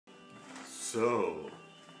So,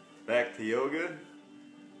 back to yoga.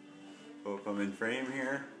 Hope I'm in frame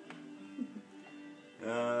here.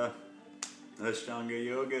 Ashtanga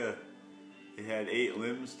yoga. It had 8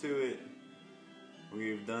 limbs to it.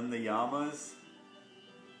 We've done the yamas,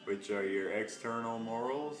 which are your external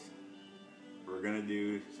morals. We're going to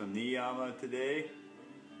do some Niyama today,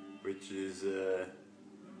 which is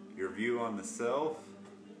your view on the self.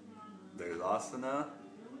 There's asana,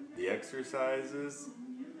 the exercises,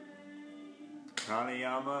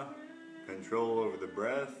 pranayama, control over the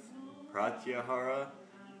breath, pratyahara,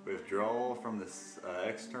 withdrawal from the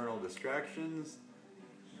external distractions,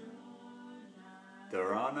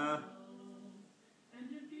 dharana,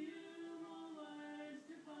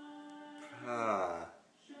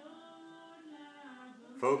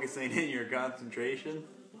 focusing in your concentration,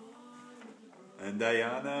 and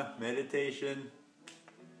dhyana, meditation,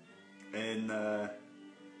 and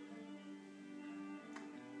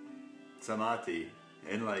samadhi,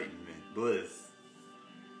 enlightenment, bliss.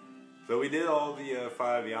 So we did all the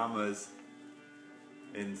 5 yamas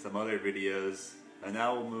in some other videos, and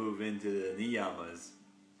now we'll move into the niyamas,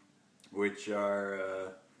 which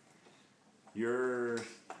are the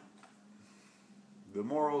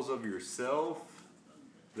morals of yourself.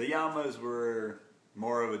 The yamas were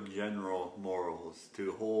more of a general morals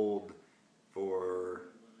to hold for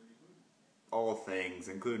all things,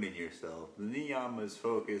 including yourself. The niyamas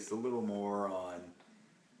focus a little more on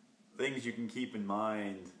things you can keep in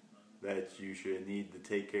mind that you should need to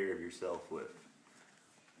take care of yourself with.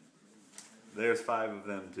 There's 5 of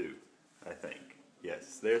them too, I think.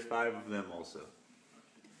 Yes, there's 5 of them also.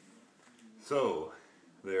 So,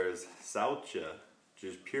 there's Shaucha, which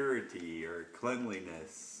is purity or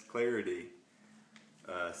cleanliness, clarity.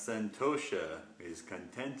 Santosha is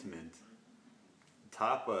contentment.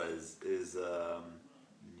 Tapas is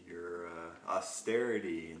your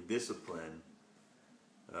austerity and discipline.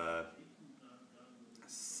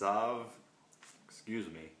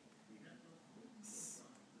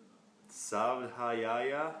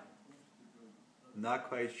 Svādhyāya, not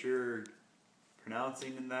quite sure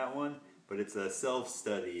pronouncing in that one, but it's a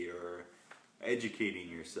self-study or educating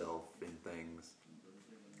yourself in things.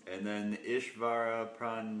 And then Ishvara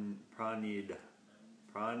Pranidhana,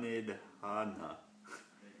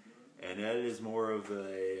 and that is more of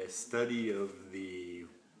a study of the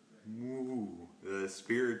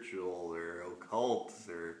spiritual or occult,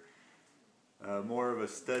 or more of a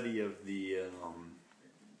study of the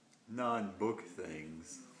non-book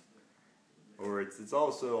things. Or it's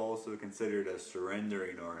also considered a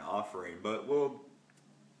surrendering or an offering, but we'll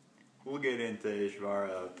get into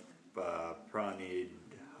Ishvara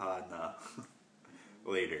Pranidhana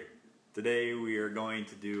later. Today we are going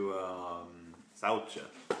to do Shaucha,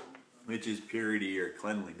 which is purity or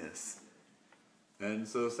cleanliness. And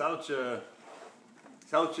so Shaucha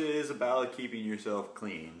is about keeping yourself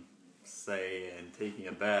clean, say, and taking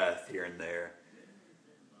a bath here and there.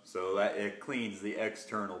 So that it cleans the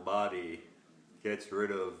external body, gets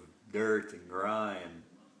rid of dirt and grime.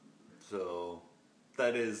 So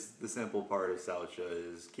that is the simple part of Shaucha,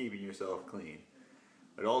 is keeping yourself clean.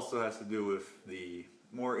 It also has to do with the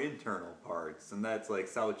more internal parts, and that's like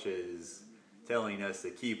Shaucha is telling us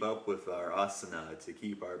to keep up with our asana, to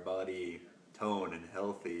keep our body toned and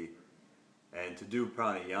healthy, and to do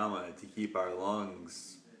pranayama to keep our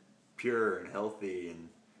lungs pure and healthy and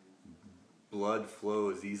blood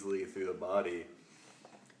flows easily through the body.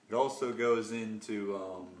 It also goes into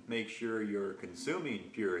make sure you're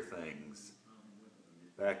consuming pure things.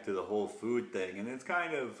 Back to the whole food thing, and it's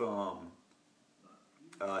kind of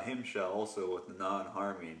himsha also with the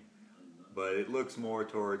non-harming, but it looks more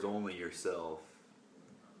towards only yourself.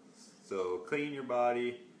 So clean your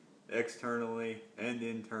body externally and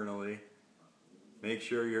internally. Make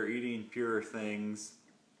sure you're eating pure things,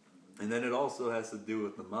 and then it also has to do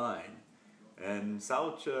with the mind. And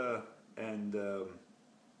Shaucha and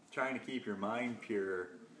trying to keep your mind pure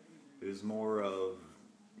is more of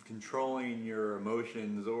controlling your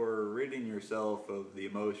emotions or ridding yourself of the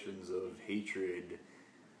emotions of hatred,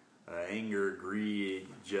 anger, greed,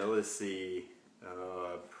 jealousy,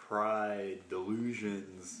 pride,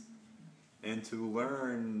 delusions, and to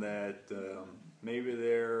learn that maybe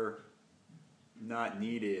they're not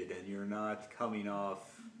needed and you're not coming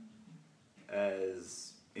off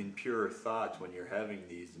as impure thoughts when you're having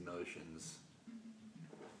these emotions.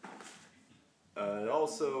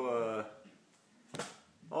 Also,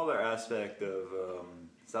 other aspect of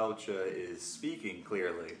Shaucha is speaking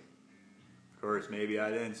clearly. Of course, maybe I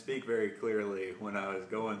didn't speak very clearly when I was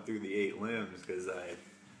going through the 8 limbs because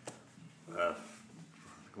I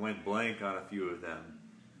went blank on a few of them.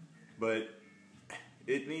 But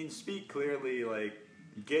it means speak clearly, like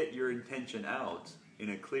get your intention out in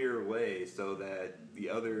a clear way so that the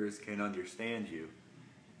others can understand you.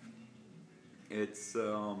 It's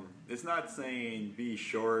not saying be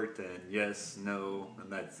short and yes, no,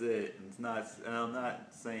 and that's it. It's not, and I'm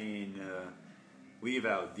not saying leave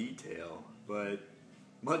out detail, but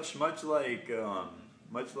much like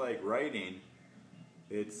writing,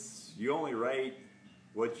 it's you only write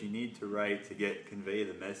what you need to write to convey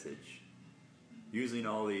the message. Using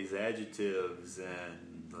all these adjectives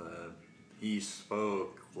and he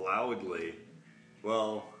spoke loudly.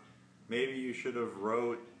 Well, maybe you should have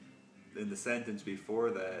wrote in the sentence before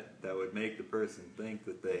that would make the person think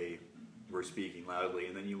that they were speaking loudly,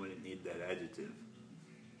 and then you wouldn't need that adjective.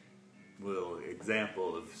 Little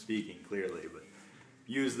example of speaking clearly, but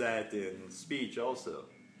use that in speech also.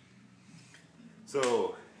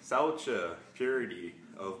 So, Shaucha, purity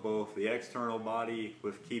of both the external body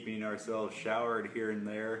with keeping ourselves showered here and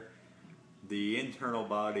there, the internal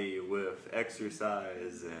body with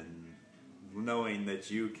exercise and knowing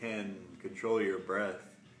that you can control your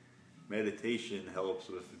breath. Meditation helps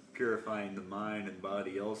with purifying the mind and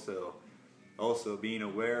body also. Also being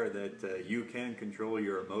aware that you can control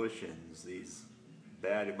your emotions, these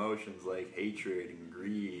bad emotions like hatred and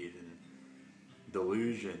greed and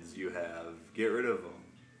delusions you have, get rid of them.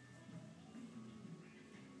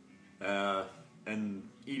 And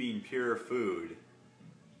eating pure food.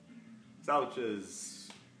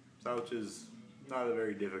 Shaucha's not a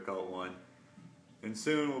very difficult one. And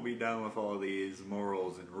soon we'll be done with all these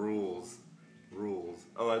morals and rules.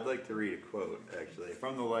 Oh, I'd like to read a quote, actually,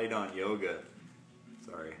 from the Light on Yoga.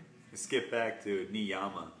 Sorry. Skip back to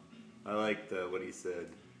Niyama. I liked what he said.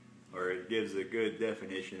 Or it gives a good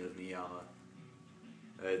definition of Niyama.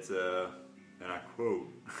 It's, and I quote,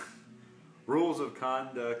 rules of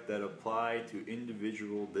conduct that apply to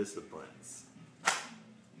individual disciplines.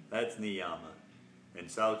 That's Niyama. And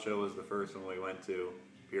Shaucha was the first one we went to.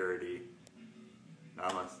 Purity.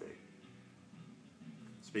 Namaste.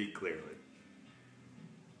 Speak clearly.